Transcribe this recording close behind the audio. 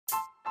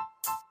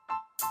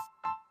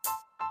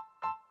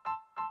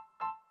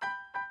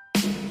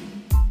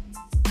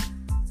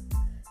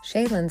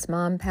Shaylin's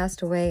mom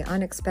passed away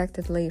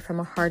unexpectedly from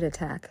a heart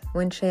attack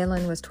when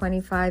Shaylin was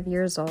 25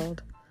 years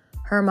old.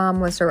 Her mom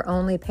was her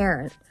only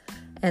parent,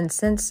 and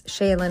since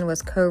Shaylin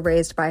was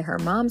co-raised by her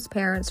mom's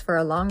parents for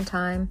a long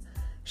time,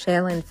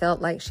 Shaylin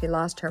felt like she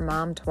lost her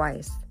mom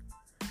twice.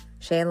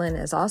 Shaylin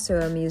is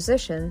also a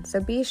musician, so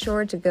be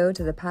sure to go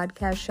to the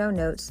podcast show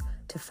notes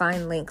to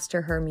find links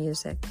to her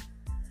music.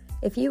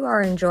 If you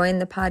are enjoying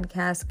the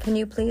podcast, can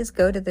you please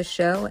go to the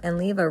show and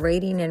leave a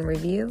rating and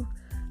review?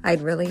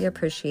 I'd really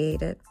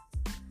appreciate it.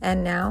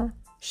 And now,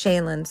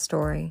 Shaylin's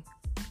story.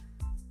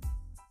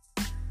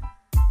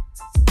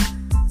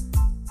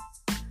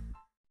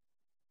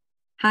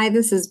 Hi,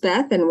 this is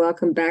Beth, and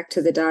welcome back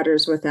to the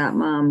Daughters Without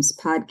Moms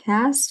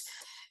podcast.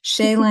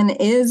 Shaylin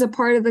is a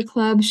part of the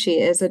club.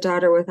 She is a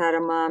daughter without a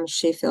mom.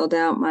 She filled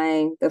out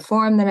the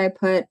form that I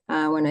put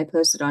when I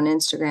posted on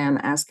Instagram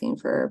asking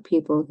for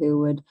people who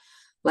would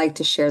like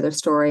to share their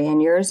story.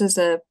 And yours is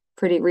a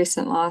pretty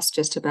recent loss,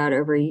 just about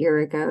over a year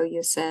ago,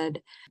 you said.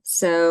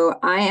 So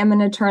I am going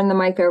to turn the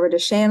mic over to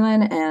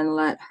Shaylin and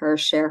let her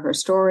share her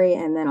story,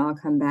 and then I'll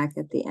come back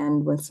at the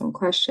end with some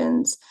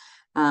questions.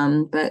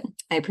 But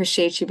I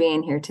appreciate you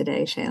being here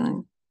today,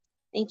 Shaylin.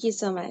 Thank you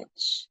so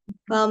much.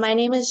 Well, my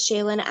name is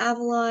Shaylin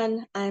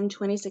Avalon. I'm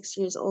 26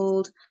 years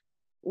old.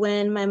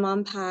 When my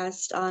mom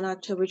passed on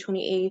October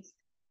 28th,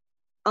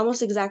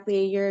 almost exactly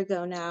a year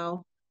ago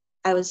now,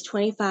 I was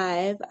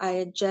 25. I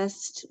had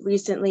just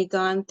recently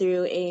gone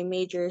through a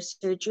major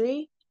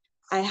surgery.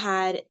 I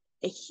had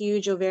a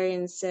huge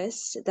ovarian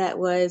cyst that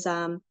was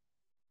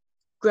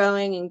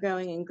growing and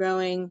growing and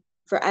growing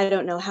for I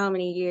don't know how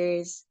many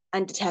years,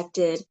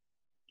 undetected.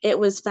 It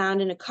was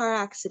found in a car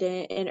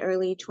accident in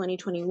early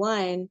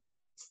 2021,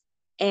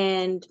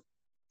 and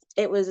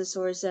it was a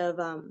source of,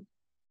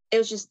 it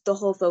was just the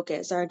whole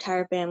focus. Our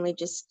entire family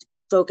just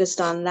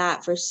focused on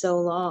that for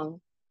so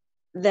long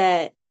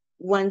that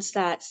once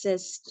that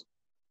cyst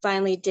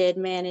finally did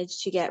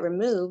manage to get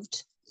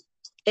removed,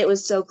 it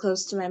was so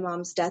close to my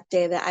mom's death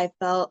day that I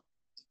felt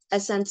a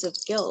sense of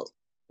guilt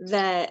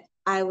that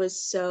I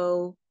was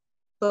so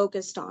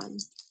focused on,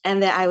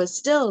 and that I was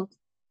still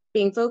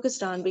being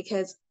focused on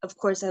because, of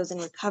course, I was in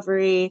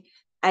recovery.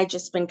 I'd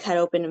just been cut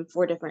open in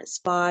 4 different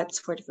spots,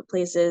 4 different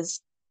places.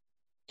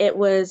 It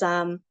was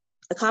a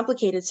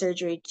complicated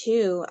surgery,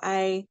 too.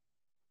 I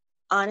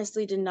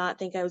honestly did not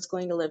think I was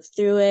going to live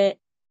through it.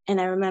 And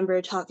I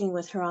remember talking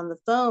with her on the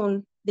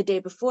phone the day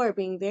before,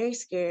 being very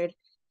scared,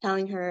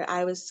 telling her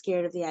I was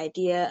scared of the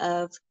idea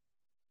of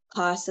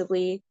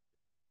possibly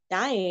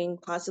dying,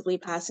 possibly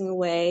passing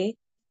away.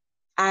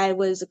 I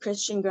was a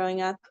Christian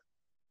growing up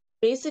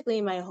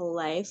basically my whole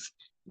life,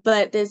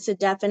 but this had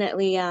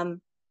definitely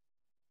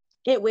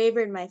it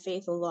wavered my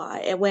faith a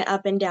lot. It went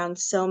up and down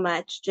so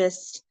much,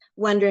 just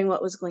wondering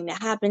what was going to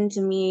happen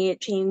to me.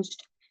 It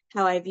changed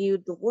how I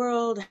viewed the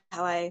world,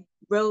 how I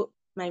wrote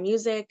my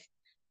music.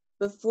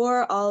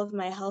 Before all of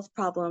my health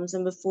problems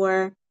and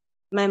before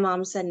my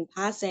mom's sudden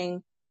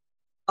passing,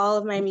 all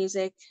of my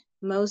music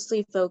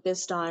mostly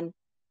focused on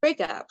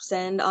breakups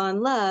and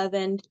on love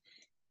and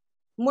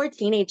more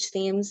teenage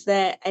themes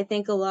that I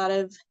think a lot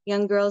of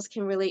young girls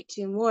can relate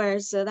to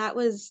more. So that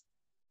was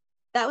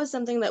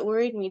something that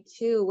worried me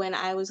too. When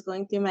I was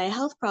going through my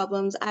health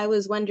problems, I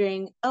was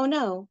wondering, oh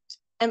no,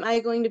 am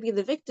I going to be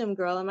the victim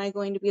girl? Am I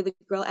going to be the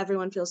girl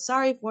everyone feels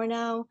sorry for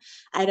now?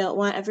 I don't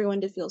want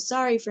everyone to feel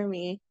sorry for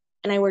me.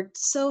 And I worked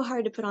so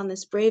hard to put on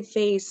this brave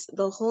face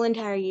the whole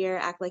entire year,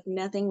 act like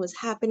nothing was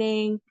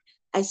happening.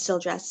 I still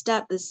dressed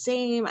up the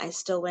same. I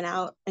still went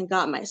out and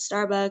got my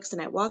Starbucks,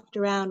 and I walked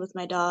around with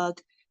my dog.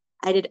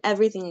 I did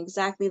everything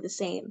exactly the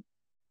same.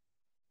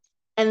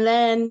 And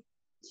then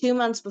 2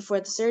 months before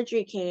the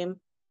surgery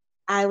came,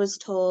 I was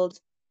told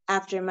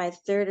after my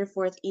 3rd or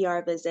 4th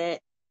ER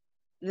visit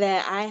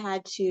that I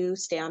had to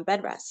stay on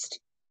bed rest.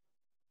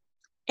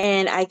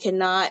 And I could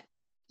not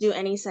do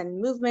any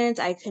sudden movements.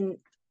 I couldn't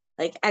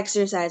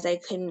exercise. I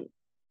couldn't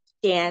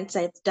dance.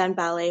 I've done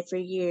ballet for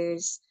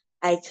years.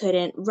 I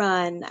couldn't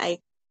run.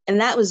 And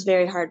that was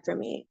very hard for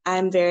me.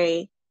 I'm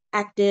very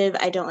active.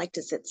 I don't like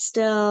to sit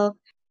still.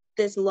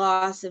 This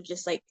loss of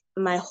just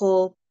my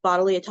whole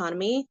bodily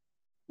autonomy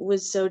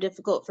was so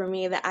difficult for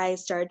me that I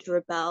started to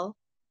rebel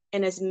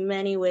in as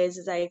many ways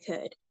as I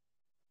could.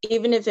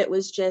 Even if it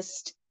was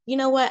just, you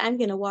know what, I'm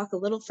going to walk a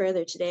little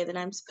further today than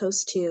I'm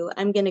supposed to.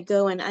 I'm going to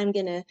go and I'm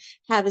going to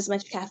have as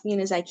much caffeine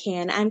as I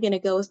can. I'm going to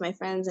go with my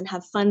friends and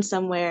have fun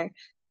somewhere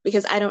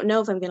because I don't know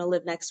if I'm going to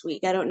live next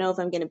week. I don't know if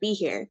I'm going to be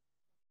here.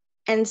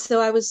 And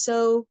so I was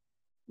so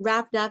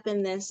wrapped up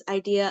in this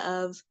idea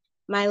of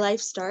my life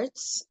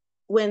starts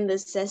when the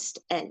cyst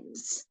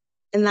ends.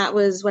 And that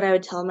was what I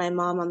would tell my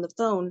mom on the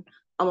phone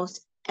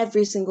almost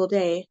every single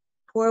day.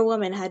 Poor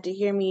woman had to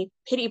hear me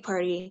pity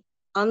party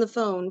on the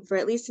phone for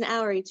at least an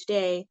hour each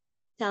day,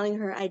 telling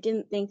her I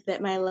didn't think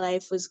that my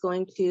life was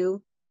going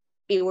to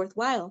be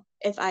worthwhile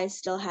if I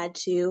still had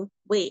to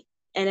wait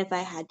and if I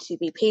had to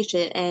be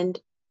patient and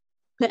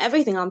put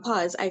everything on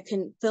pause. I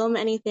couldn't film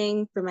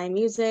anything for my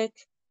music.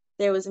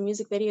 There was a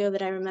music video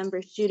that I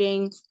remember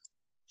shooting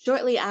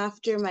shortly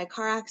after my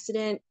car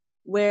accident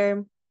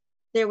where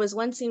there was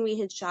one scene we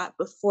had shot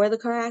before the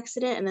car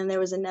accident, and then there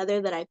was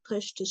another that I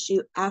pushed to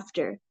shoot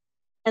after.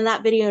 And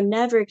that video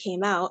never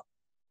came out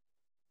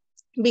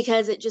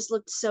because it just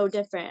looked so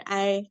different.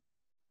 I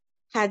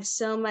had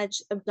so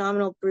much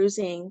abdominal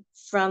bruising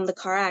from the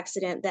car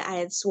accident that I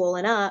had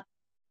swollen up,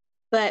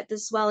 but the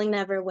swelling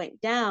never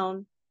went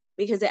down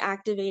because it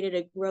activated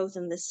a growth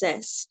in the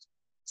cyst.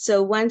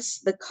 So once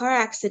the car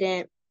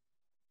accident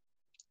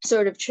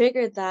sort of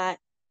triggered that,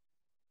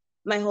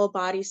 my whole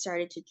body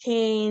started to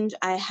change.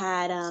 I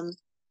had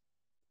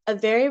a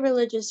very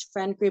religious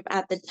friend group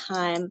at the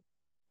time.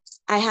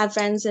 I have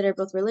friends that are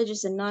both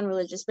religious and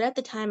non-religious, but at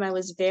the time I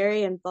was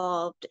very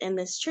involved in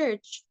this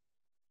church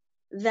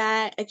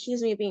that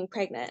accused me of being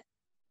pregnant.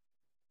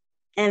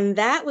 And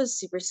that was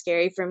super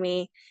scary for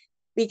me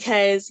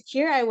because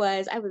here I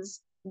was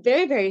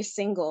very, very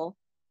single.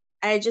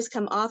 I had just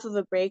come off of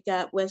a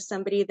breakup with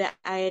somebody that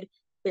I had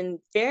been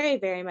very,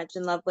 very much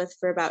in love with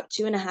for about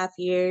 2.5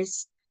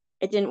 years.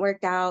 It didn't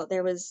work out.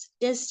 There was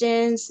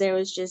distance. There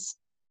was just,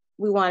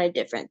 we wanted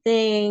different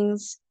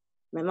things.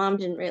 My mom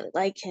didn't really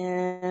like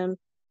him.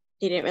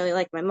 He didn't really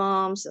like my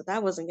mom, so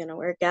that wasn't going to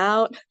work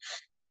out.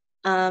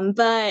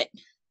 But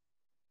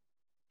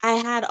I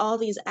had all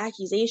these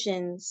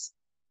accusations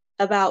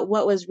about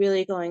what was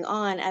really going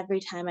on every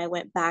time I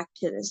went back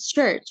to this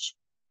church.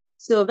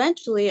 So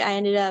eventually I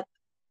ended up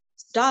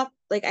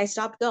I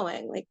stopped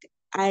going. Like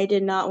I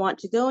did not want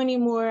to go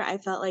anymore. I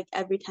felt like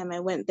every time I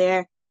went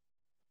there,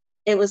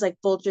 it was like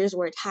vultures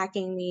were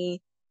attacking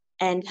me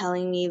and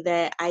telling me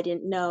that I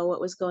didn't know what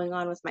was going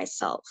on with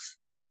myself.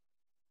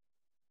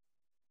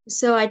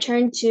 So I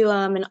turned to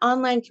an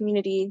online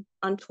community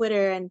on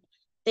Twitter, and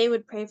they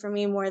would pray for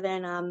me more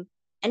than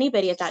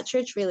anybody at that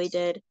church really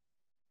did.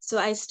 So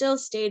I still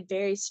stayed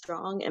very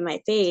strong in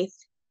my faith,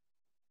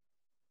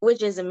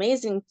 which is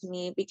amazing to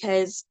me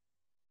because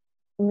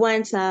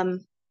once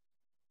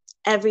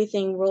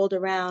everything rolled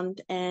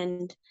around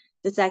and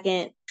the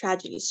second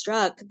tragedy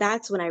struck,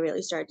 that's when I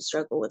really started to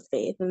struggle with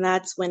faith. And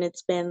that's when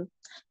it's been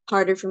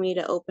harder for me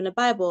to open a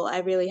Bible. I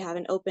really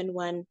haven't opened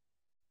one,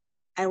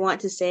 I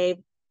want to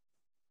say,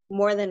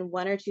 more than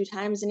 1 or 2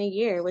 times in a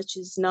year, which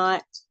is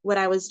not what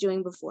I was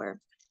doing before.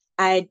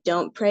 I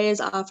don't pray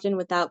as often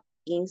without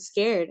being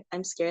scared.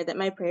 I'm scared that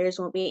my prayers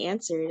won't be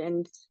answered.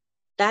 And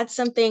that's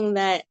something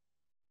that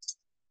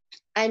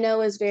I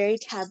know is very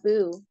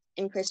taboo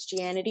in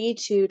Christianity,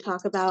 to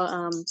talk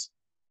about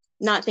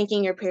not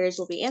thinking your prayers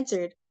will be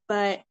answered.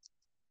 But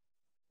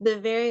the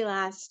very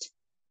last,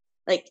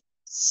 like,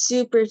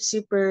 super,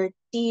 super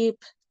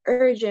deep,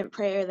 urgent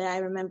prayer that I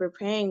remember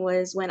praying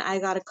was when I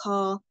got a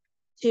call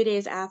 2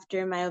 days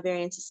after my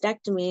ovarian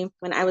cystectomy,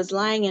 when I was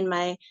lying in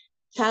my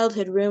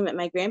childhood room at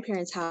my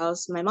grandparents'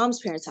 house, my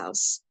mom's parents'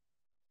 house.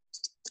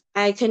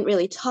 I couldn't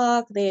really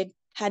talk. They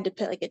had to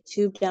put like a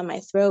tube down my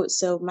throat.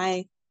 So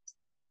my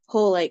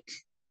whole like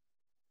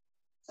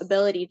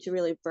ability to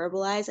really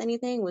verbalize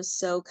anything was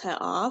so cut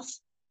off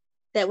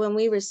that when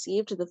we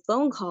received the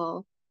phone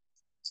call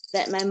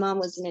that my mom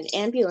was in an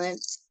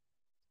ambulance,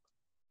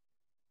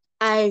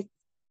 I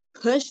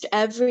pushed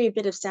every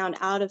bit of sound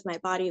out of my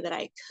body that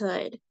I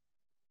could.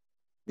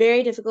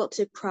 Very difficult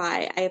to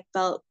cry. I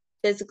felt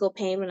physical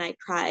pain when I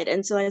cried.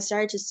 And so I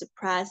started to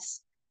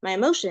suppress my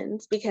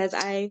emotions because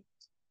I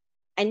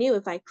knew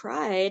if I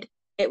cried,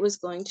 it was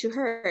going to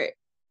hurt.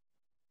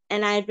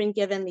 And I had been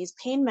given these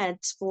pain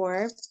meds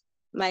for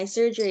my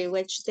surgery,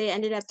 which they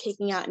ended up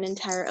taking out an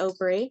entire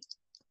ovary.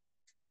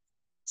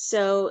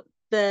 So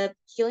the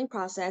healing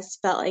process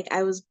felt like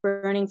I was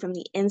burning from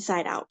the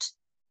inside out,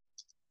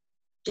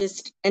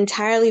 just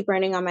entirely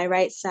burning on my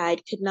right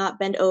side, could not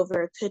bend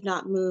over, could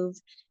not move.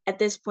 At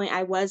this point,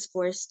 I was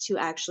forced to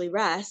actually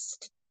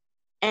rest.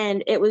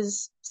 And it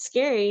was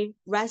scary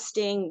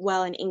resting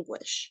while in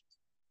English.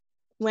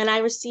 When I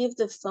received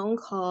the phone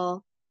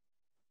call,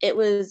 it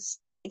was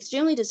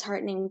extremely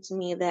disheartening to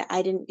me that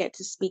I didn't get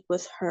to speak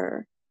with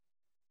her.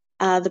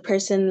 The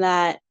person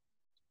that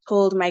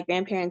told my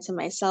grandparents and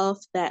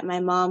myself that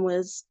my mom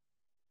was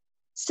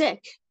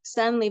sick,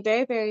 suddenly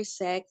very, very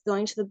sick,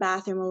 going to the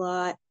bathroom a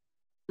lot,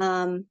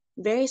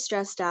 very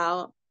stressed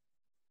out.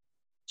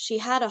 She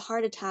had a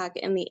heart attack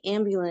in the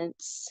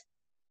ambulance,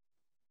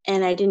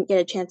 and I didn't get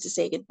a chance to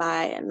say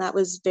goodbye. And that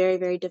was very,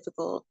 very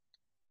difficult,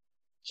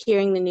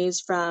 hearing the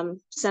news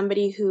from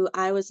somebody who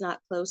I was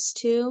not close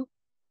to,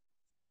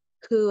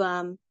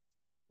 who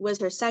was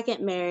her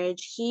second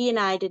marriage. He and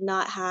I did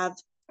not have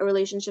a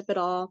relationship at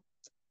all.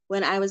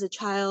 When I was a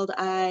child,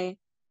 I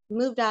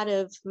moved out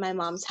of my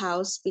mom's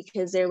house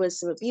because there was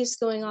some abuse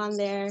going on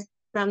there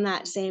from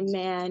that same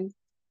man.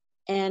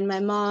 And my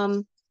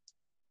mom,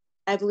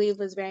 I believe,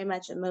 was very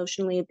much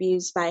emotionally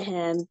abused by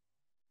him.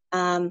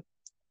 I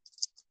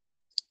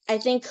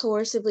think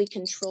coercively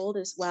controlled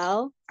as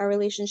well. Our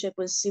relationship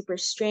was super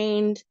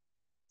strained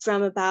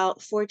from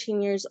about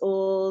 14 years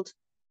old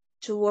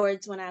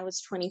towards when I was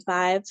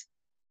 25.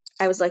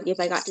 I was lucky if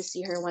I got to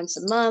see her once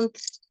a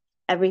month.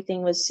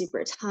 Everything was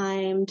super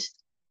timed.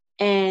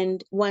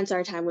 And once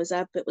our time was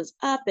up, it was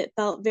up. It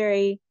felt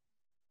very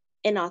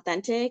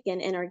inauthentic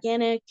and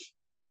inorganic.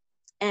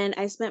 And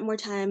I spent more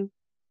time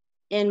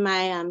in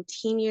my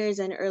teen years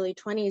and early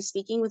 20s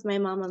speaking with my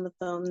mom on the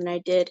phone than I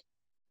did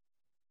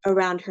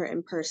around her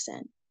in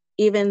person,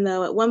 even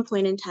though at one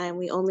point in time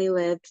we only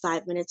lived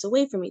 5 minutes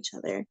away from each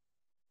other.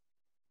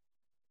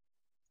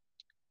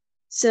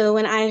 So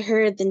when I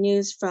heard the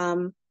news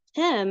from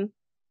him,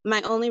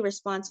 my only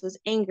response was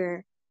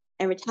anger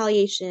and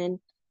retaliation.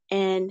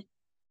 And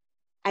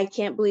I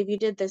can't believe you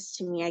did this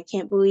to me. I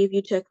can't believe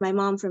you took my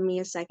mom from me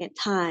a second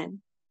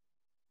time.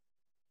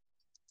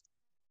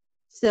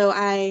 So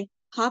I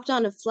hopped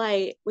on a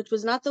flight, which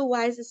was not the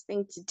wisest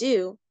thing to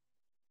do,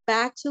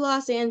 back to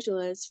Los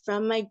Angeles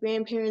from my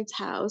grandparents'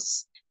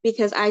 house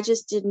because I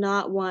just did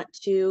not want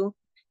to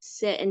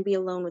sit and be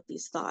alone with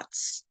these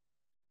thoughts.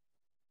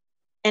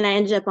 And I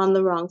ended up on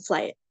the wrong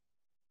flight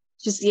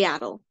to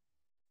Seattle,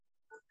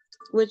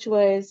 which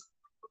was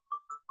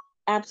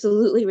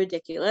absolutely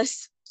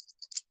ridiculous.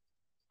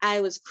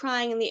 I was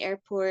crying in the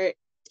airport,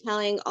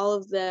 telling all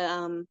of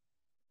the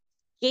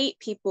gate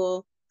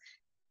people,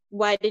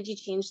 why did you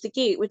change the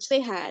gate? Which they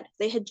had.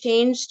 They had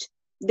changed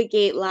the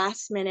gate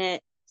last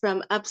minute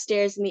from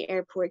upstairs in the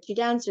airport to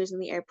downstairs in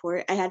the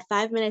airport. I had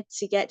 5 minutes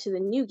to get to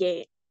the new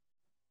gate.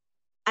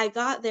 I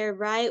got there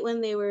right when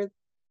they were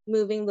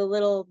moving the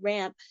little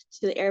ramp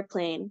to the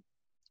airplane.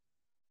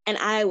 And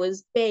I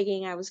was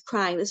begging, I was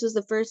crying. This was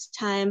the first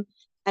time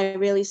I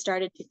really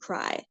started to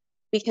cry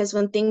because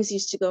when things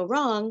used to go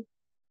wrong,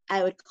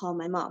 I would call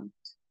my mom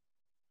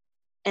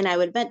and I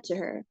would vent to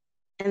her.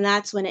 And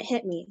that's when it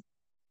hit me.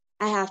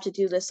 I have to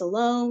do this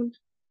alone.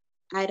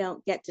 I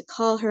don't get to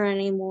call her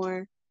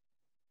anymore.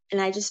 And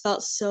I just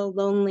felt so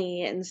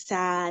lonely and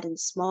sad and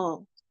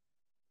small.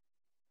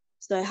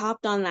 So I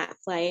hopped on that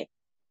flight,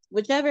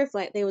 whichever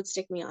flight they would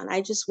stick me on.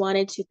 I just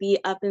wanted to be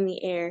up in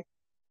the air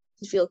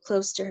to feel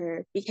close to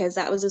her because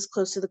that was as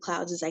close to the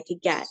clouds as I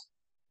could get.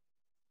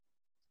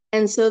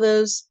 And so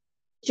those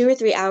 2 or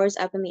 3 hours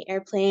up in the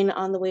airplane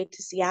on the way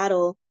to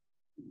Seattle,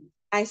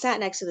 I sat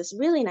next to this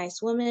really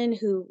nice woman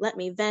who let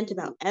me vent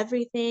about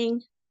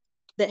everything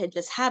that had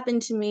just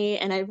happened to me.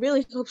 And I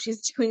really hope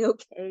she's doing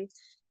okay.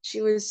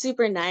 She was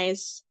super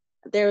nice.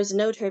 There was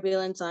no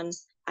turbulence on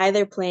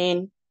either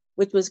plane,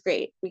 which was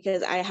great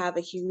because I have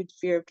a huge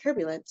fear of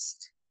turbulence.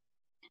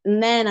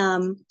 And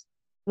then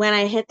when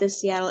I hit the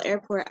Seattle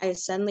airport, I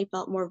suddenly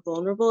felt more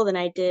vulnerable than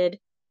I did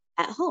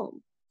at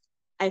home.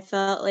 I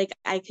felt like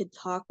I could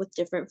talk with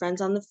different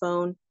friends on the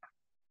phone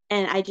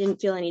and I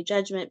didn't feel any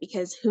judgment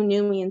because who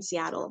knew me in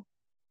Seattle?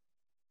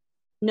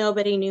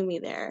 Nobody knew me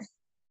there.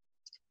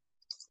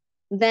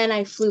 Then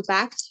I flew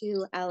back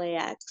to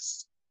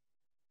LAX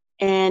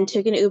and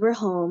took an Uber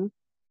home.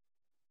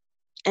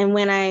 And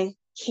when I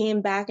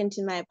came back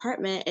into my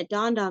apartment, it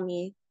dawned on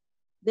me,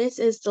 this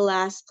is the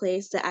last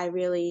place that I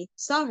really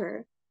saw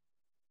her.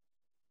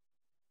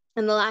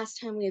 And the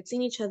last time we had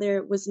seen each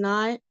other was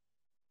not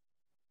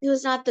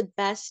the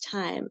best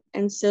time.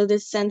 And so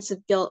this sense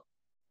of guilt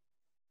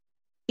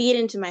beat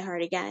into my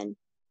heart again.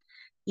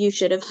 You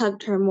should have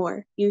hugged her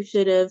more. You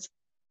should have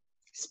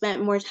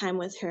spent more time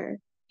with her,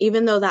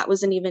 even though that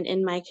wasn't even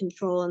in my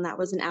control and that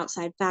was an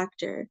outside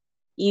factor.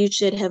 You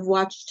should have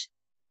watched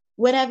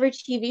whatever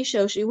TV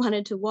show she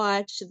wanted to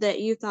watch that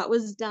you thought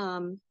was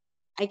dumb.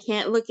 I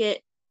can't look at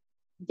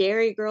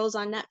Dairy Girls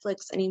on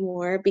Netflix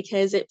anymore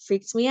because it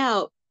freaks me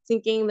out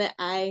thinking that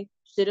I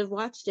should have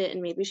watched it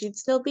and maybe she'd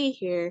still be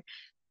here.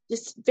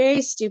 Just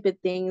very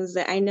stupid things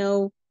that I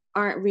know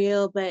aren't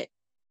real, but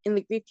in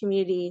the grief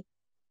community,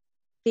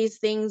 these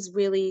things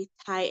really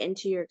tie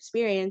into your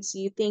experience.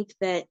 You think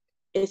that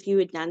if you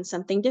had done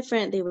something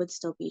different, they would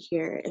still be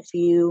here. If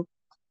you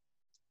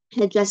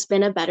had just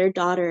been a better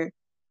daughter,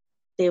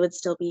 they would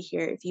still be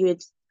here. If you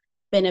had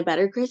been a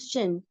better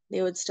Christian,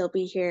 they would still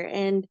be here.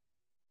 And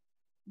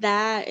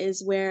that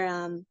is where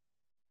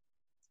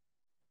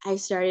I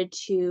started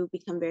to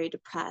become very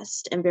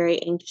depressed and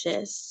very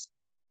anxious.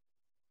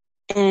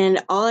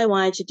 And all I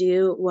wanted to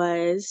do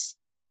was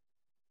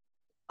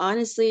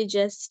honestly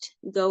just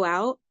go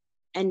out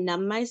and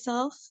numb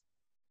myself.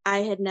 I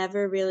had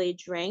never really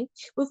drank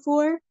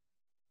before.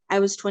 I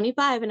was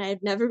 25 and I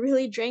had never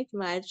really drank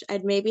much.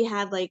 I'd maybe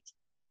had like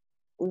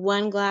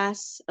one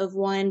glass of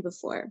wine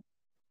before.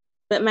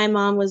 But my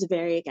mom was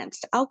very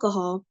against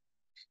alcohol.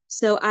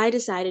 So I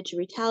decided to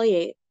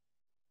retaliate.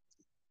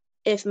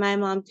 If my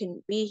mom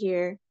couldn't be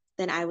here,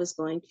 then I was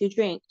going to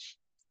drink.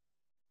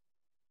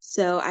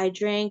 So I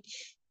drank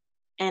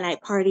and I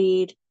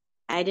partied.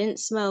 I didn't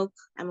smoke.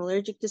 I'm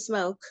allergic to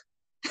smoke,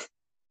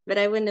 but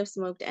I wouldn't have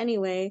smoked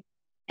anyway.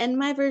 And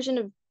my version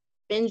of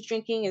binge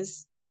drinking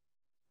is,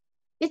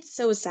 it's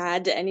so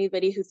sad to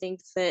anybody who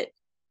thinks that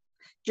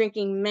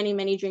drinking many,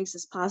 many drinks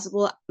is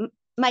possible.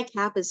 My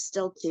cap is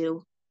still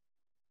 2.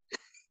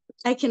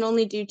 I can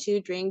only do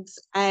 2 drinks.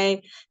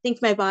 I think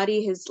my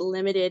body has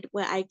limited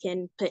what I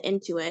can put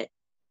into it.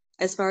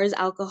 As far as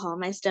alcohol,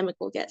 my stomach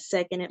will get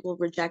sick and it will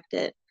reject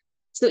it.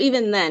 So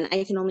even then,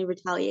 I can only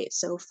retaliate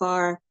so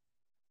far.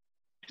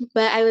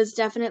 But I was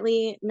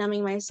definitely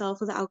numbing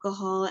myself with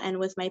alcohol and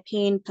with my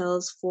pain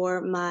pills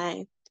for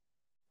my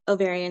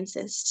ovarian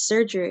cyst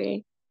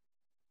surgery.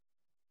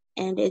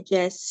 And it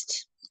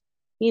just,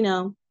 you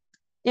know,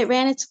 it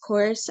ran its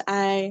course.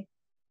 I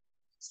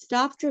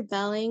stopped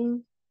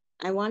rebelling.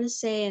 I want to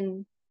say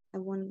in I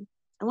want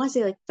to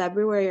say like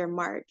February or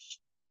March.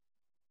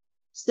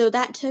 So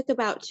that took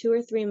about 2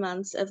 or 3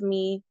 months of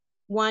me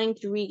wanting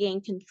to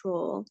regain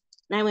control.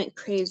 And I went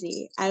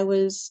crazy. I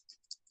was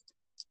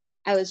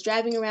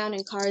driving around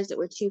in cars that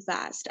were too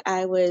fast.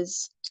 I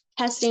was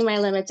testing my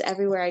limits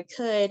everywhere I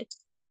could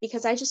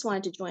because I just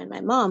wanted to join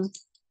my mom.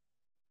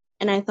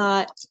 And I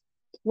thought,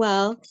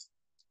 well,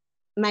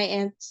 my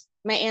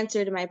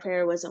answer to my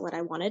prayer wasn't what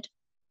I wanted,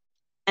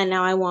 and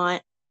now I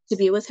want to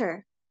be with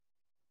her.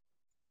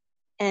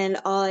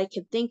 And all I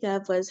could think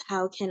of was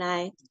how can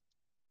I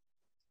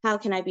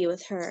be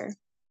with her?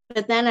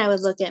 But then I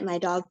would look at my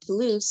dog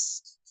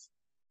Toulouse,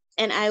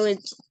 and I would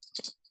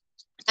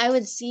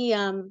see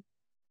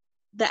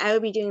that I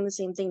would be doing the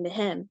same thing to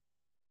him.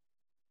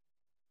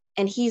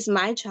 And he's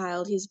my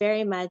child. He's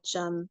very much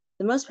the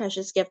most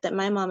precious gift that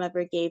my mom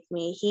ever gave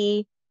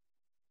me.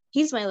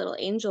 He's my little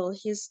angel.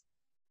 He's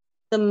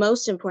the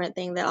most important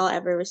thing that I'll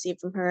ever receive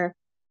from her,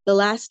 the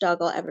last dog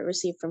I'll ever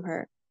receive from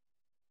her.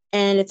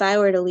 And if I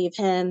were to leave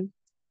him,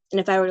 and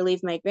if I were to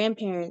leave my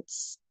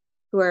grandparents,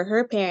 who are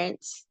her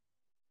parents,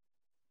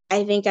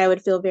 I think I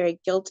would feel very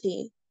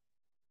guilty.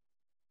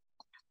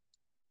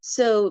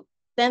 So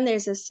then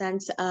there's a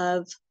sense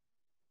of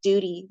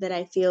duty that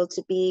I feel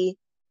to be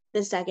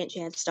the second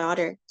chance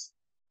daughter.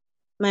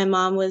 My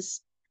mom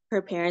was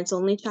her parents'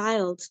 only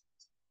child.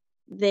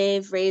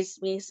 They've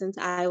raised me since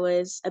I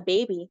was a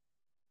baby.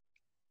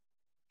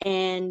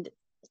 And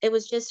it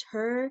was just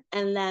her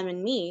and them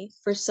and me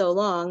for so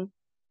long.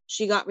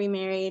 She got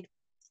remarried.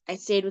 I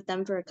stayed with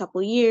them for a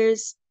couple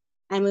years.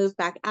 I moved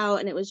back out,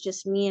 and it was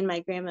just me and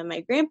my grandma and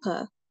my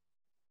grandpa.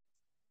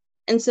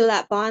 And so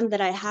that bond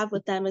that I have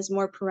with them is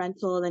more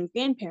parental than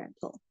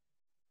grandparental.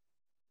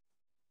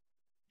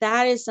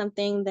 That is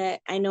something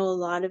that I know a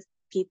lot of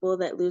people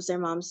that lose their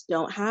moms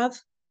don't have.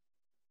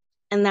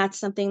 And that's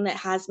something that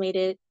has made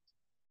it,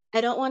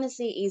 I don't want to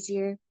say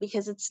easier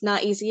because it's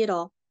not easy at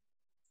all,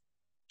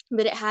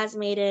 but it has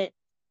made it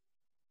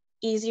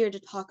easier to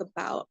talk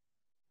about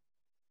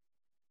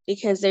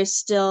because there's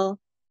still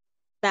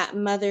that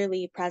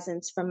motherly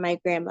presence from my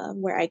grandma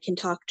where I can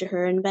talk to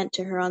her and vent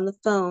to her on the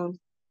phone.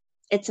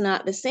 It's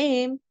not the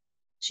same.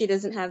 She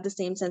doesn't have the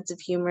same sense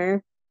of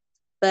humor,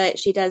 but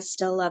she does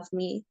still love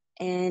me.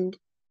 And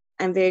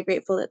I'm very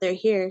grateful that they're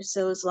here.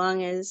 So as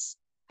long as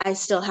I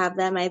still have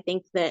them, I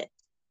think that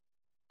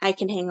I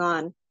can hang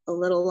on a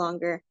little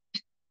longer.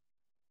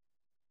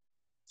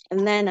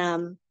 And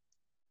then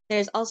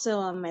there's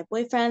also my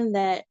boyfriend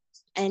that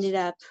I ended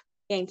up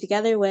getting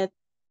together with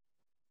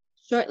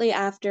shortly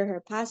after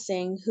her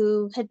passing,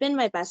 who had been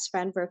my best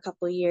friend for a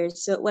couple of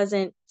years. So it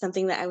wasn't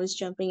something that I was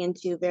jumping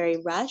into very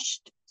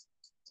rushed,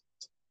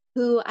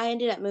 who I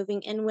ended up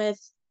moving in with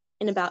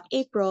in about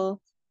April.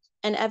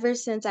 And ever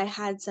since I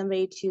had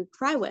somebody to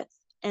cry with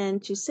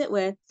and to sit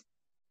with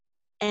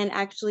and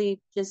actually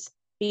just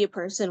be a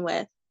person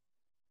with,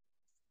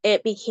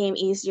 it became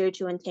easier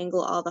to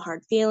untangle all the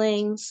hard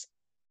feelings.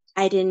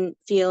 I didn't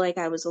feel like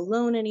I was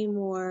alone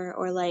anymore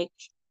or like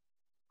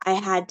I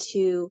had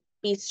to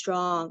be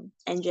strong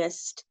and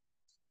just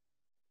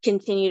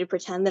continue to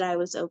pretend that I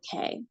was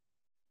okay,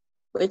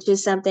 which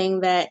is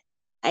something that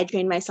I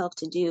trained myself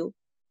to do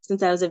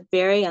since I was a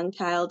very young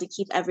child to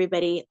keep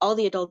everybody, all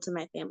the adults in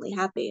my family,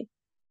 happy.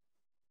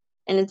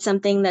 And it's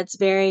something that's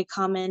very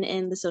common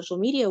in the social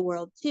media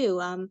world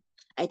too.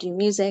 I do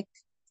music,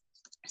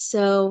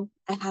 so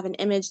I have an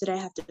image that I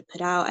have to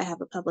put out. I have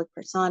a public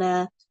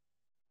persona,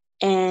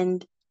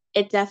 and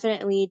it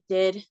definitely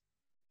did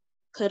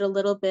put a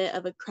little bit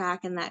of a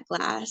crack in that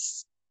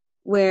glass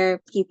where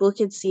people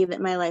could see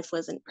that my life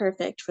wasn't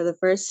perfect for the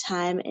first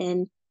time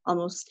in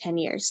almost 10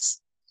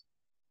 years.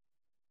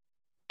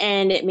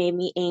 And it made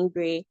me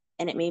angry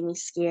and it made me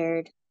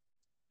scared.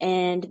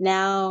 And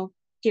now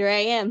here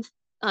I am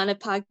on a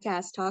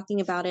podcast talking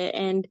about it.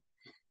 And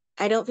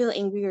I don't feel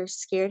angry or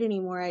scared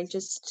anymore. I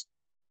just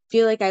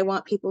feel like I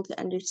want people to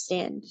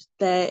understand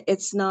that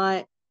it's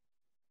not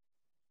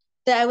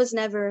that I was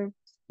never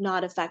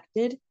not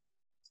affected,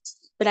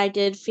 but I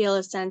did feel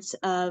a sense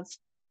of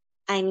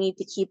I need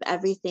to keep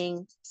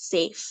everything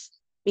safe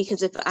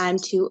because if I'm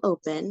too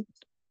open,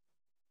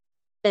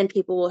 then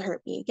people will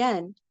hurt me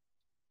again.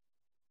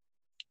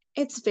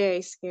 It's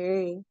very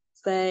scary,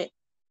 but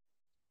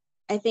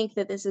I think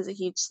that this is a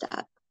huge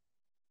step.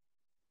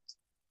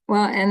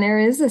 Well, and there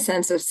is a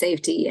sense of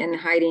safety in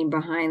hiding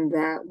behind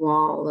that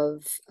wall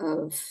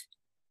of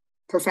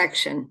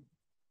perfection.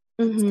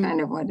 It's Mm-hmm. kind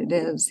of what it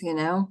is, you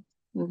know?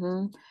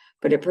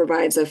 But it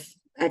provides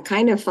a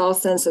kind of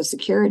false sense of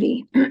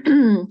security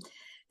that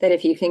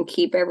if you can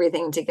keep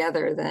everything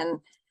together,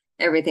 then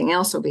everything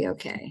else will be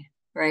okay,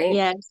 right?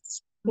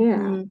 Yes. Yeah,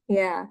 Mm-hmm.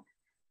 yeah.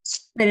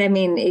 But I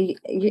mean,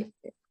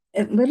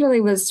 it literally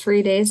was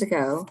 3 days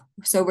ago.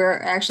 So we're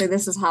actually,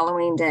 this is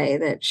Halloween Day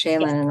that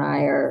Yes. Shaylin and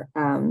I are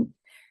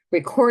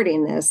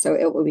recording this, so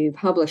it will be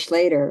published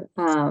later.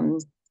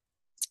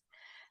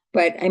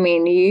 But I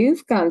mean,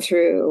 you've gone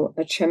through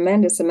a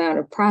tremendous amount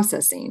of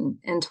processing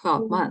in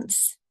 12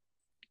 months.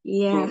 I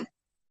Yeah. mean,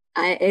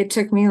 it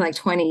took me like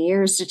 20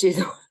 years to do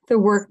the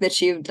work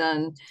that you've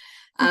done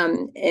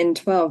in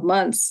 12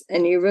 months.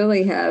 And you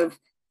really have,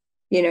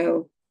 you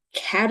know,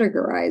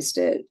 categorized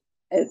it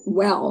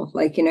well.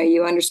 Like, you know,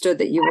 you understood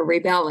that you were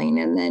rebelling,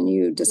 and then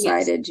you Yes.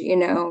 decided, you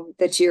know,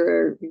 that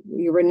you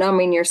were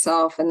numbing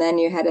yourself, and then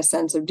you had a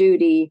sense of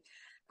duty.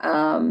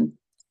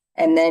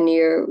 And then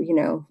you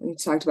know, you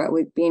talked about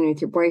with being with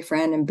your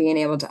boyfriend and being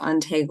able to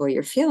untangle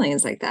your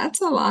feelings. Like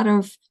that's a lot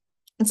of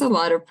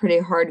pretty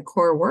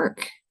hardcore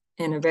work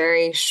in a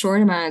very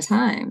short amount of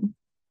time.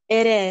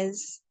 It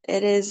is.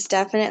 It is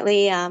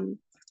definitely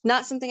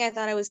not something I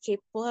thought I was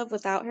capable of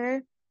without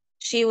her.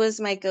 She was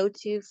my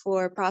go-to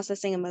for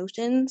processing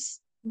emotions.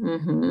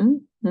 Mm-hmm.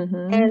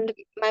 Mm-hmm. And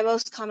my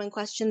most common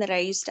question that I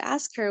used to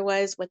ask her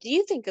was, what do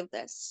you think of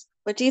this?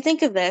 What do you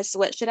think of this?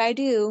 What should I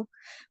do?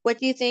 What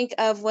do you think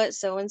of what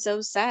so and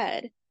so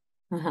said?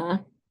 Uh-huh.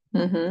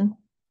 Mm-hmm.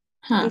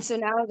 Huh. And so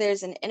now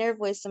there's an inner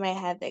voice in my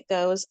head that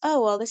goes,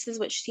 oh, well, this is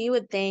what she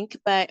would think,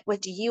 but what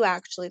do you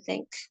actually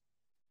think?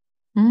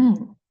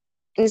 Mm.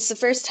 And it's the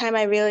first time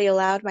I really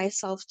allowed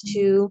myself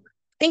to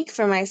think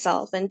for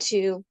myself and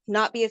to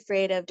not be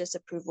afraid of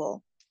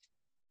disapproval.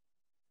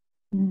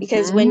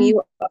 Because when Mm-hmm.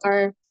 you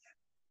are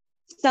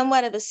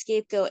somewhat of a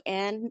scapegoat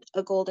and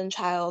a golden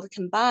child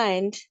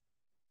combined,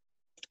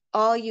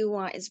 all you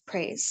want is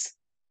praise.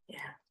 Yeah.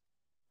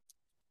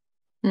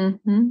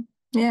 Mm-hmm.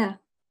 Yeah,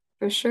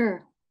 for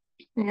sure.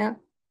 Yeah.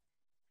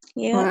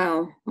 Yeah.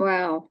 Wow.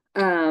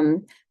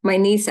 Wow. My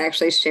niece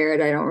actually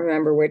shared, I don't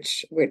remember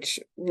which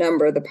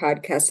number of the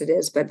podcast it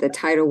is, but the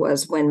title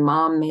was When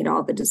Mom Made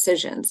All the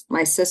Decisions.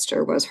 My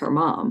sister was her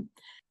mom,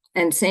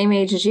 and same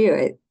age as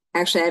you.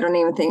 Actually, I don't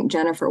even think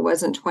Jennifer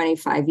wasn't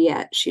 25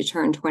 yet. She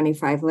turned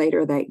 25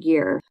 later that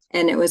year.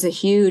 And it was a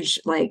huge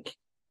like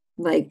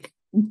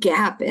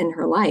gap in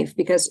her life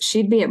because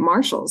she'd be at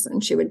Marshall's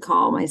and she would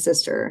call my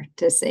sister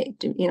to say,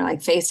 you know,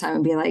 like FaceTime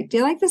and be like, "Do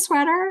you like the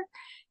sweater?"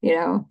 You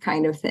know,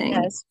 kind of thing.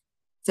 Yes.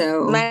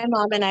 So, My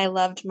mom and I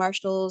loved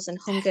Marshalls and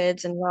Home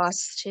Goods and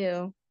Ross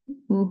too.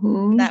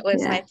 That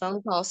was yeah. my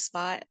phone call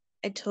spot.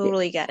 I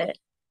totally get it.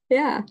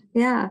 Yeah,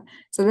 yeah.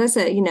 So that's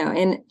it, you know,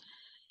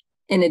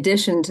 in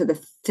addition to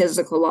the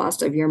physical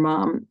loss of your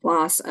mom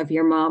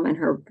and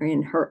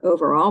her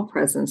overall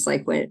presence,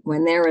 like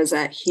when there is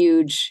that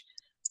huge,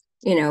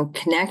 you know,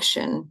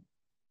 connection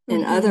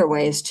in Hmm. other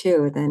ways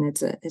too, then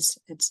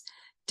it's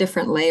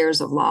different layers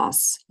of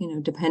loss, you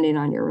know, depending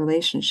on your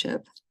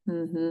relationship.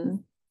 Mm-hmm.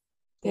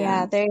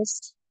 Yeah. Yeah,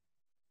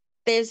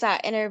 there's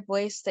that inner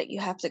voice that you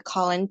have to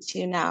call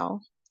into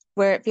now,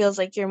 where it feels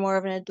like you're more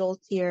of an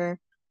adultier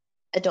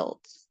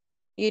adult.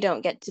 You don't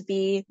get to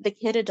be the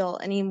kid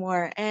adult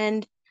anymore.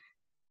 And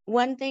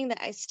one thing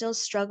that I still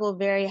struggle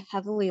very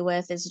heavily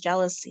with is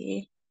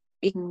jealousy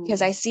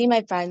because I Mm-hmm. see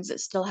my friends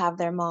that still have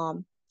their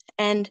mom.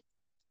 And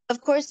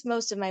of course,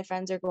 most of my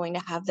friends are going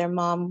to have their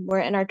mom. We're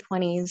in our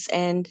 20s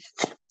and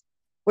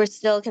we're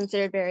still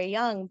considered very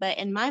young. But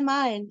in my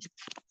mind,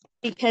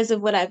 because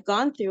of what I've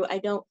gone through, I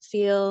don't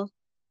feel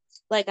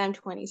like I'm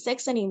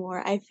 26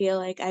 anymore. I feel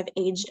like I've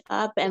aged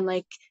up and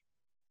like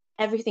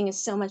everything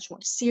is so much more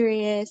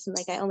serious and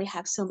like I only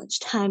have so much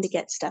time to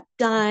get stuff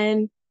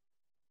done.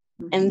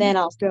 And Mm-hmm. then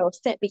I'll throw a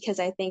fit because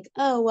I think,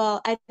 oh,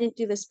 well, I didn't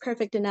do this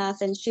perfect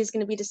enough and she's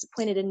going to be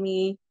disappointed in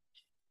me.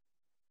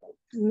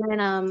 And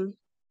then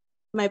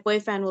my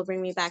boyfriend will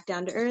bring me back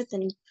down to earth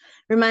and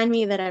remind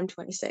me that I'm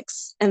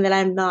 26 and that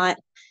I'm not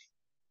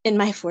in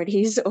my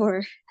 40s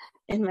or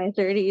in my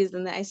 30s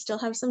and that I still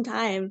have some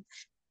time.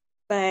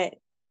 But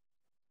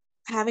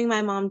having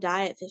my mom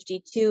die at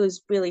 52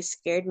 has really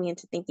scared me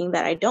into thinking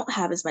that I don't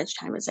have as much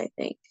time as I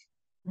think.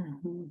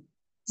 Mm-hmm.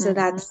 So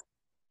Mm-hmm.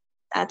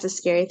 that's a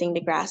scary thing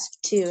to grasp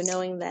too,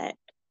 knowing that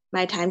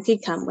my time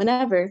could come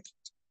whenever.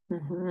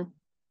 Mm-hmm.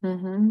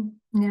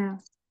 Mm-hmm. Yeah.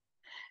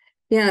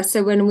 Yeah,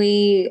 so when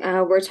we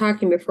were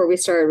talking before we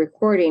started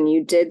recording,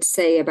 you did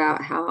say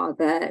about how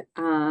that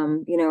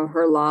you know,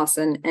 her loss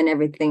and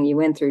everything you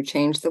went through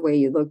changed the way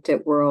you looked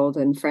at world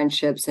and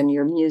friendships and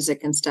your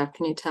music and stuff.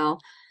 Can you tell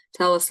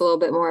us a little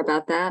bit more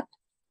about that?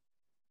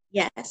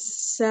 Yes.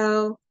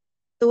 So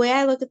the way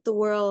I look at the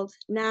world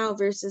now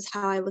versus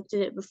how I looked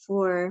at it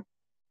before,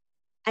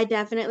 I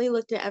definitely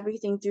looked at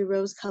everything through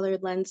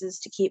rose-colored lenses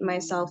to keep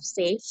myself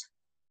safe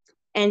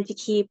and to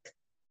keep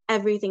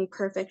everything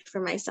perfect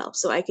for myself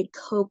so I could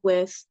cope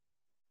with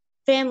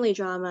family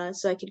drama,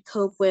 so I could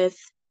cope with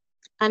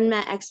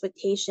unmet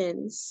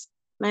expectations.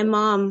 My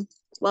mom,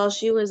 while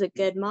she was a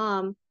good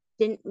mom,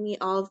 didn't meet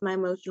all of my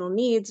emotional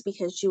needs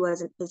because she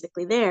wasn't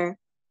physically there.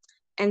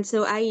 And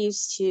so I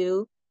used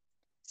to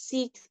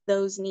seek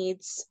those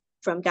needs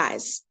from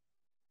guys.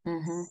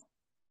 Mm-hmm.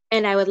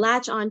 And I would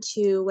latch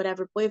onto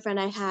whatever boyfriend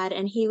I had,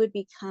 and he would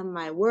become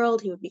my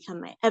world. He would become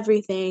my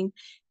everything.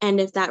 And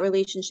if that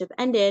relationship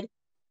ended,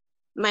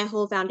 my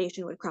whole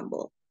foundation would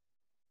crumble.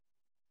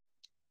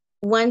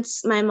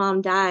 Once my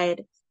mom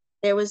died,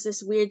 there was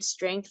this weird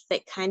strength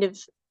that kind of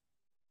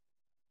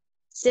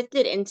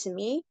sifted into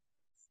me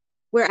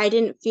where I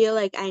didn't feel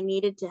like I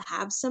needed to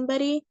have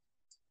somebody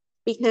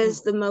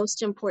because the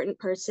most important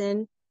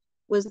person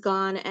was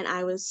gone and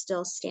I was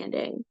still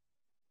standing.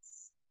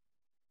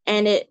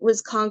 And it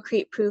was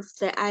concrete proof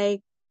that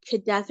I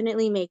could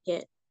definitely make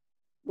it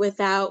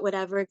without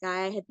whatever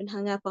guy I had been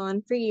hung up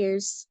on for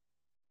years,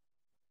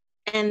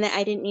 and that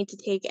I didn't need to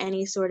take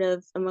any sort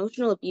of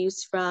emotional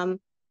abuse from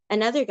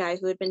another guy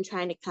who had been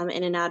trying to come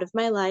in and out of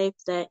my life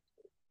that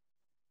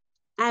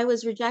I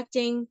was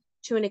rejecting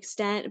to an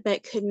extent,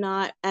 but could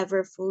not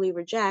ever fully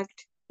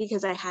reject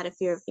because I had a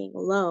fear of being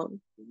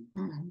alone.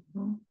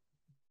 Mm-hmm.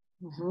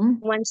 Mm-hmm.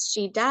 Once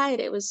she died,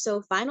 it was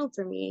so final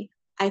for me.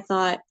 I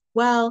thought,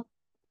 well,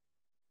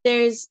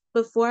 there's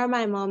before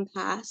my mom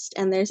passed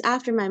and there's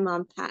after my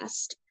mom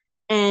passed,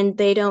 and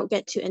they don't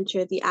get to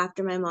enter the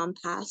after my mom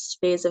passed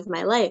phase of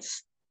my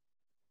life,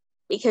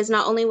 because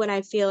not only would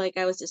I feel like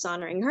I was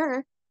dishonoring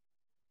her,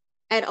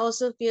 I'd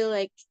also feel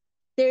like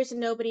there's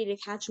nobody to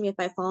catch me if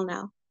I fall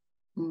now.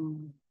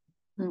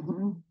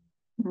 Mm-hmm.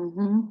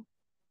 Mm-hmm.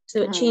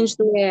 So it changed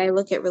the way I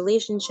look at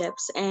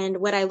relationships and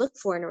what I look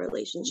for in a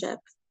relationship.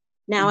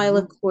 Now I Mm-hmm.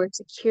 look for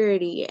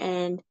security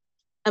and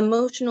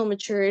emotional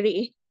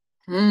maturity.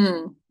 I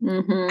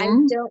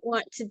Mm-hmm. don't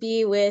want to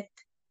be with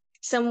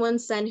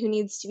someone's son who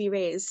needs to be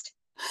raised.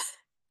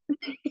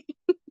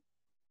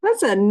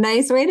 That's a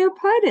nice way to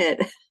put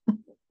it.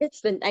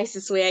 It's the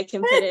nicest way I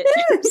can put it.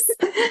 It is.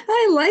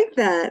 I like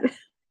that.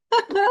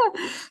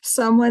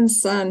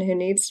 Someone's son who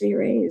needs to be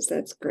raised.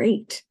 That's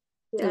great.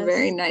 It's a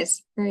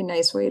Yes. very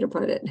nice way to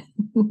put it.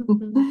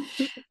 Mhm.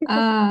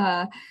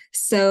 uh,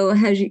 so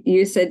has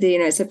you said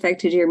that, it's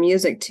affected your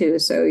music too.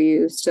 So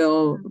you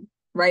still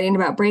writing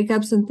about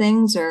breakups and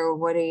things, or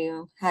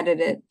how did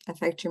it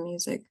affect your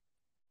music?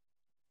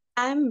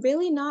 I'm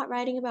really not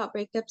writing about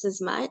breakups as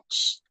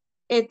much.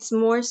 It's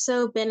more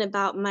so been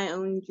about my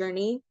own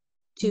journey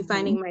to Mm-hmm.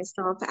 finding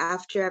myself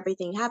after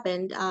everything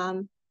happened.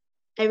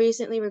 I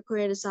recently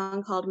recorded a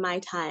song called My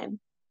Time,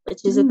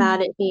 which is Mm-hmm.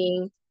 about it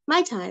being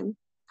my time.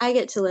 I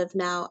get to live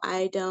now.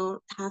 I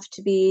don't have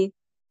to be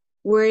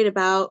worried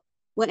about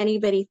what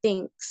anybody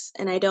thinks,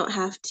 and I don't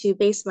have to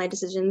base my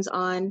decisions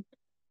on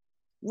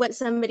what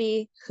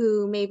somebody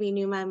who maybe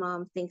knew my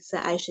mom thinks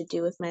that I should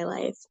do with my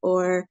life,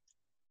 or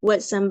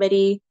what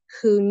somebody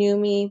who knew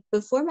me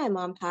before my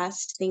mom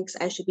passed thinks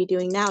I should be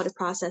doing now to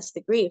process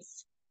the grief.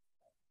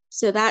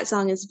 So that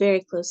song is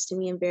very close to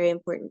me and very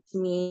important to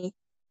me.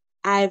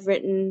 I've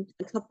written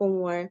a couple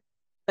more,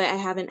 but I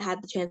haven't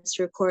had the chance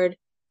to record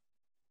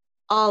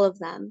all of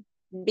them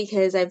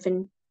because I've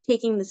been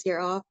taking this year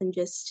off and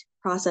just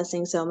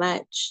processing so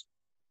much.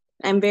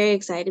 I'm very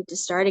excited to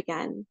start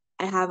again.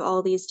 I have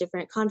all these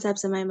different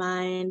concepts in my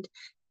mind.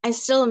 I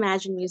still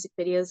imagine music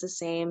videos the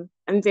same.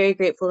 I'm very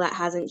grateful that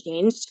hasn't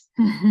changed.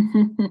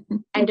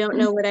 I don't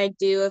know what I'd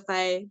do if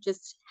I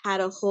just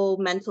had a whole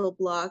mental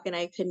block and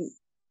I couldn't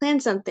plan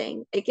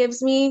something. It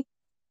gives me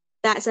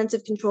that sense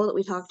of control that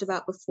we talked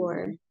about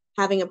before,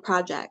 having a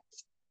project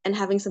and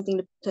having something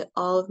to put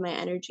all of my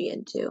energy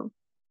into.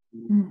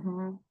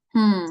 Mm-hmm.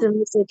 Hmm. So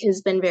music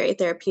has been very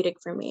therapeutic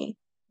for me.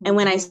 And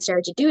when I Mm-hmm.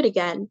 started to do it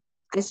again,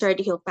 I started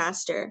to heal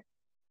faster.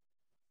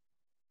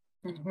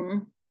 Mm-hmm.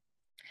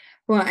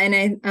 Well,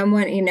 and I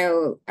want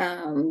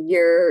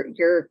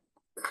your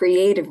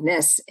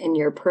creativeness and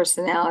your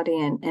personality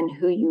and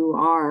who you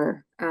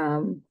are.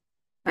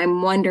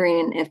 I'm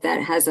wondering if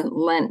that hasn't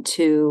lent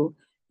to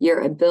your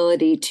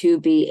ability to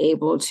be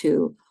able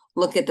to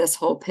look at this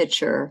whole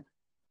picture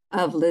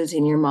of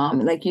losing your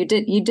mom. Like you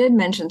did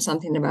mention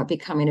something about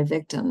becoming a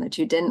victim, that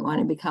you didn't want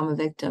to become a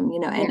victim,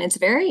 Yeah. and it's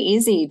very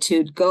easy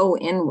to go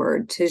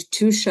inward,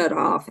 to shut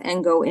off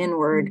and go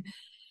inward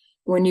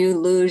when you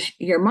lose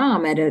your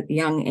mom at a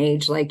young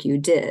age like you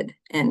did.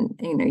 And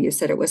you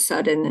said it was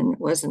sudden and it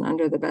wasn't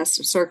under the best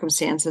of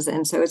circumstances,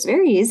 and so it's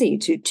very easy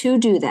to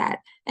do that.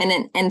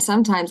 And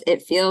sometimes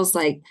it feels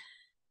like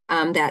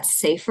that's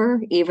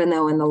safer, even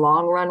though in the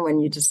long run, when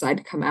you decide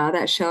to come out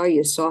of that shell,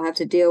 you still have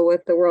to deal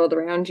with the world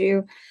around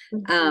you.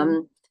 Mhm.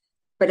 Um,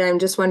 but I'm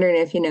just wondering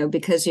if,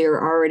 because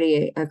you're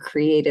already a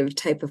creative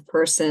type of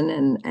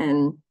person,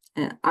 and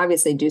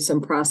obviously do some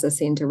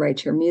processing to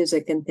write your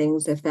music and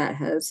things, if that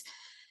has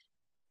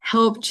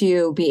helped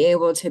you be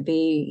able to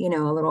be,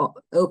 a little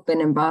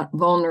open and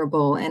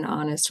vulnerable and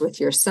honest with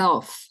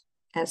yourself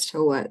as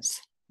to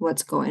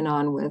what's going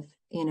on with,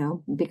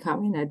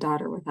 becoming a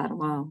daughter without a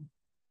mom.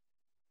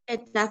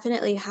 It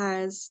definitely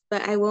has,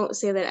 but I won't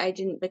say that I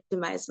didn't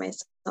victimize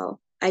myself.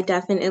 I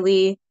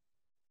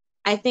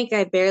think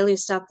I barely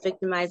stopped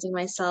victimizing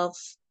myself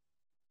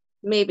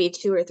maybe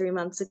 2 or 3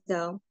 months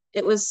ago.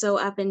 It was so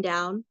up and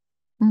down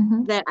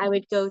Mm-hmm. that I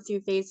would go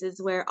through phases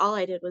where all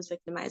I did was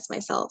victimize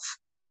myself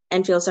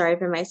and feel sorry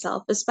for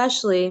myself,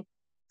 especially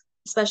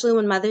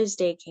when Mother's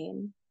Day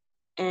came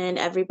and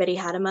everybody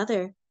had a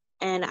mother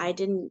and I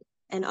didn't,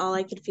 and all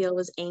I could feel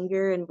was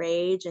anger and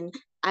rage, and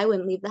I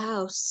wouldn't leave the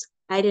house.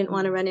 I didn't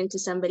want to run into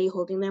somebody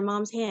holding their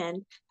mom's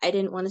hand. I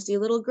didn't want to see a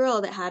little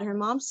girl that had her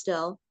mom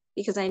still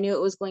because I knew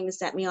it was going to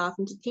set me off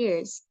into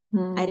tears. I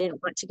Mm-hmm.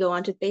 didn't want to go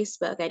onto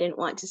Facebook. I didn't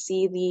want to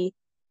see the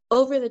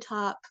over the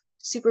top,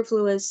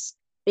 superfluous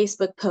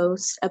Facebook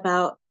post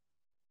about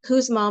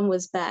whose mom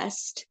was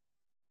best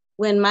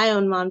when my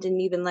own mom didn't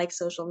even like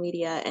social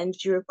media and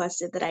she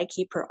requested that I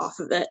keep her off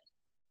of it.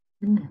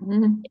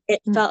 Mm-hmm.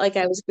 It felt like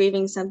I was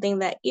grieving something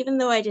that even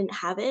though I didn't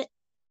have it,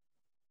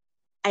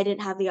 I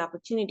didn't have the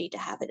opportunity to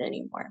have it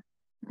anymore.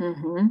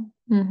 Mm-hmm.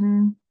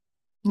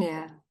 Mm-hmm.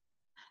 Yeah.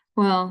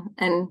 Well,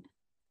 and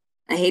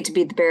I hate to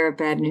be the bearer of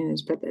bad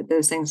news, but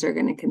those things are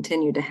going to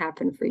continue to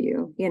happen for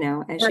you,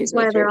 as you That's go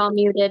why they're through. all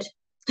muted.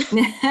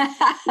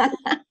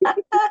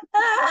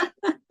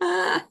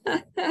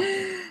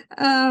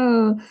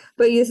 Oh,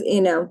 but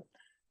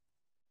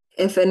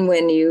if and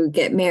when you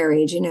get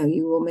married,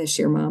 you will miss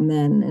your mom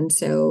then. And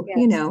so, Yes,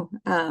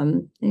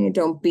 you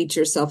don't beat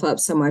yourself up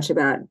so much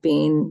about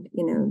being,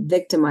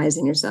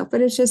 victimizing yourself,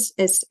 but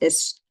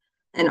it's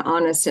an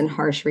honest and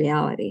harsh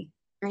reality.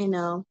 I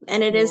know.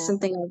 And it is Yeah.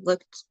 something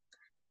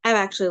I've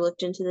actually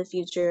looked into the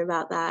future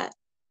about that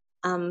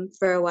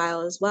for a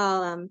while as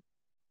well.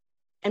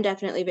 I'm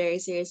definitely very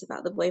serious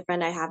about the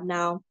boyfriend I have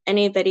now.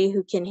 Anybody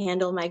who can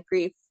handle my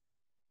grief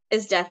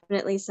is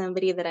definitely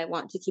somebody that I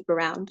want to keep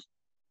around.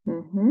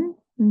 Mm-hmm.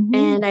 Mm-hmm.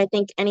 And I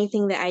think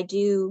anything that I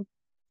do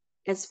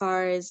as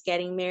far as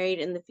getting married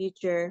in the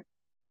future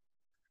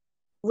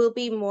will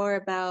be more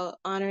about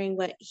honoring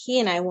what he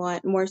and I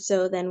want more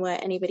so than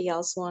what anybody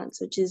else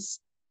wants, which is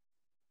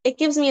it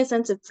gives me a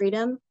sense of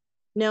freedom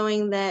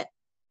knowing that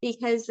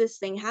because this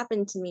thing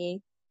happened to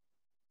me,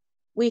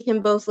 we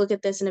can both look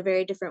at this in a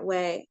very different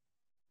way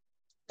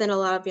than a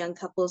lot of young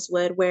couples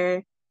would,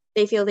 where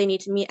they feel they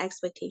need to meet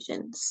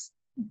expectations.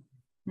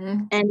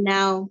 Mm-hmm. And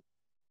now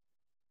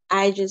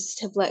I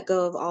just have let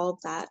go of all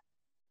of that.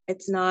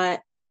 It's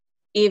not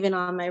even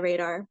on my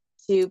radar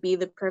to be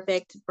the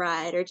perfect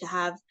bride or to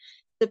have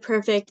the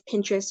perfect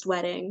Pinterest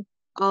wedding.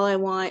 All I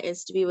want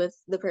is to be with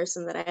the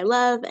person that I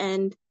love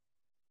and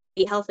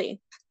be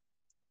healthy.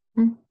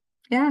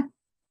 Yeah.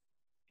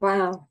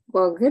 Wow.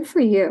 Well, good for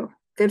you.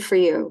 Good for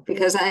you.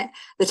 Because the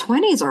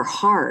 20s are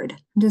hard.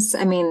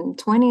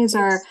 20s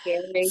are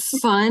It's scary.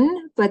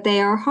 fun, but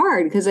they are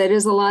hard because it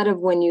is a lot of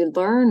when you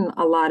learn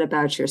a lot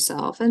about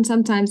yourself, and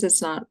sometimes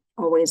it's not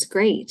always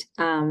great.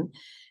 And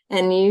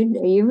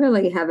you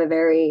really have a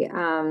very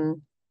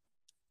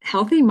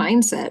healthy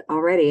mindset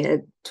already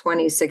at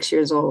 26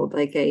 years old.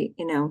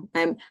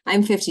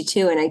 I'm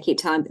 52 and I keep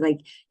telling like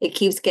it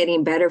keeps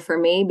getting better for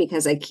me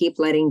because I keep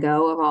letting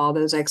go of all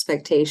those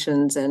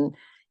expectations and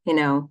you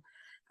know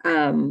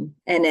and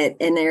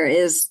there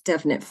is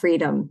definite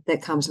freedom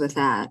that comes with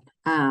that.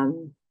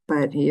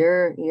 But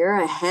you're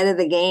ahead of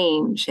the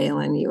game,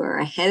 Shaylin. You are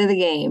ahead of the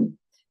game,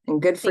 and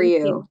good for Thank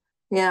you. you.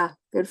 Yeah,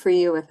 good for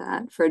you with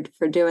that, for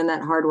doing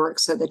that hard work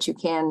so that you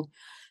can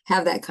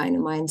have that kind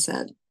of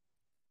mindset.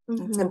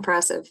 It's Hmm.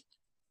 impressive.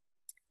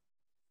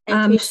 I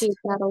Um, appreciate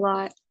that a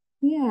lot.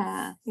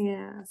 yeah,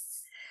 yeah.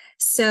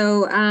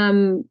 So,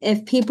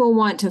 if people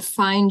want to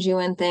find you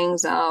and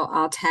things,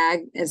 I'll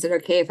tag. Is it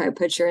okay if I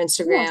put your Yes,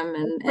 Instagram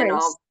of and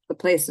course. all the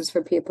places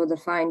for people to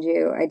find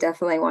you? I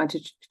definitely want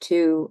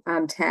to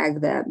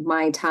tag that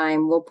my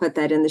time. We'll put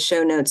that in the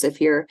show notes if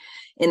you're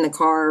in the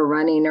car or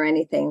running or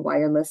anything while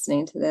you're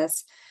listening to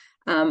this.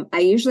 I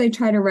usually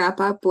try to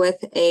wrap up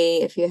with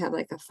if you have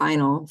like a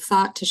final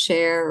thought to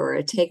share or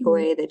a Mhm.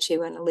 takeaway that you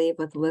want to leave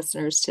with the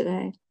listeners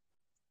today.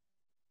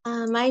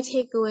 My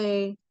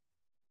takeaway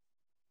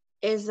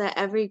is that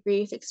every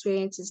grief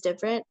experience is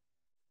different,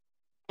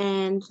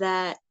 and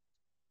that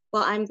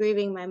while I'm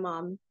grieving my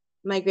mom,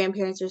 my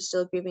grandparents are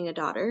still grieving a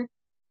daughter,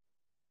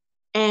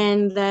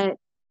 and that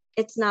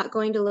it's not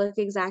going to look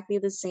exactly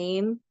the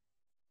same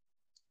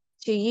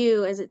to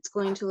you as it's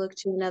going to look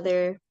to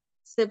another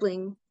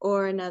sibling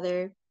or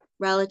another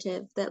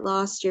relative that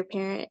lost your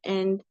parent,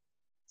 and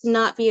to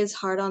not be as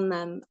hard on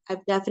them.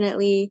 I've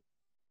definitely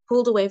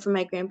pulled away from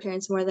my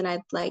grandparents more than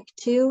I'd like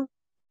to,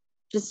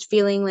 just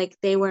feeling like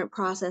they weren't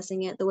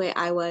processing it the way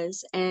I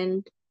was.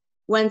 And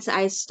once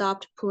I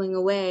stopped pulling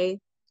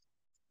away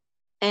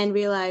and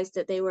realized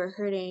that they were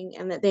hurting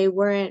and that they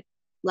weren't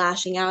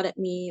lashing out at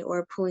me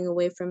or pulling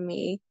away from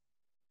me,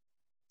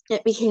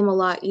 it became a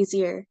lot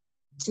easier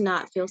to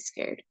not feel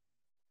scared.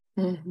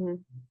 Mm-hmm.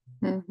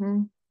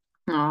 Mm-hmm.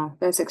 Oh,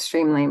 that's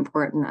extremely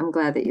important. I'm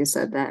glad that you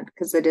said that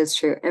because it is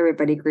true.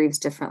 Everybody grieves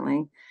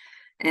differently.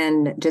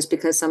 And just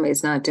because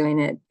somebody's not doing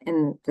it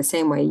in the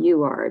same way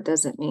you are,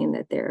 doesn't mean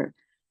that they're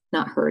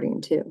not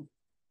hurting too.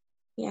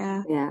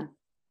 Yeah. Yeah.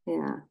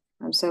 Yeah.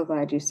 I'm so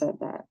glad you said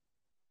that.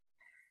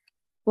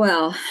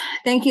 Well,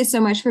 thank you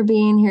so much for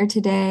being here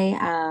today.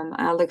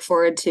 I look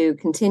forward to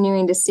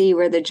continuing to see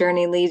where the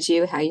journey leads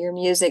you, how your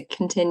music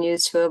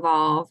continues to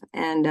evolve,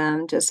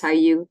 and just how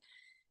you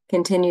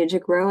continue to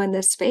grow in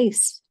this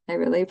space. I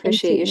really Thank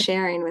appreciate you you.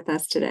 sharing with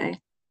us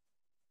today.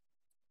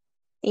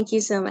 Thank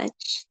you so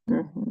much.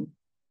 Mhm.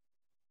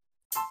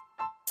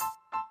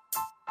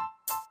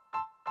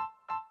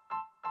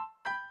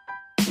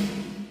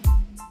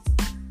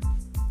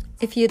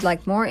 If you'd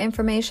like more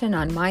information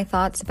on my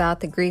thoughts about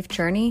the grief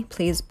journey,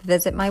 please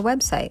visit my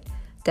website,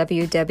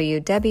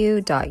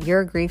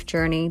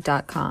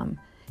 www.yourgriefjourney.com.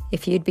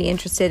 If you'd be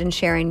interested in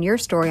sharing your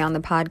story on the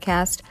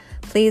podcast,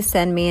 please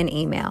send me an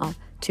email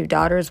to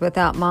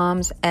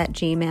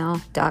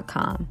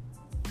daughterswithoutmoms@gmail.com.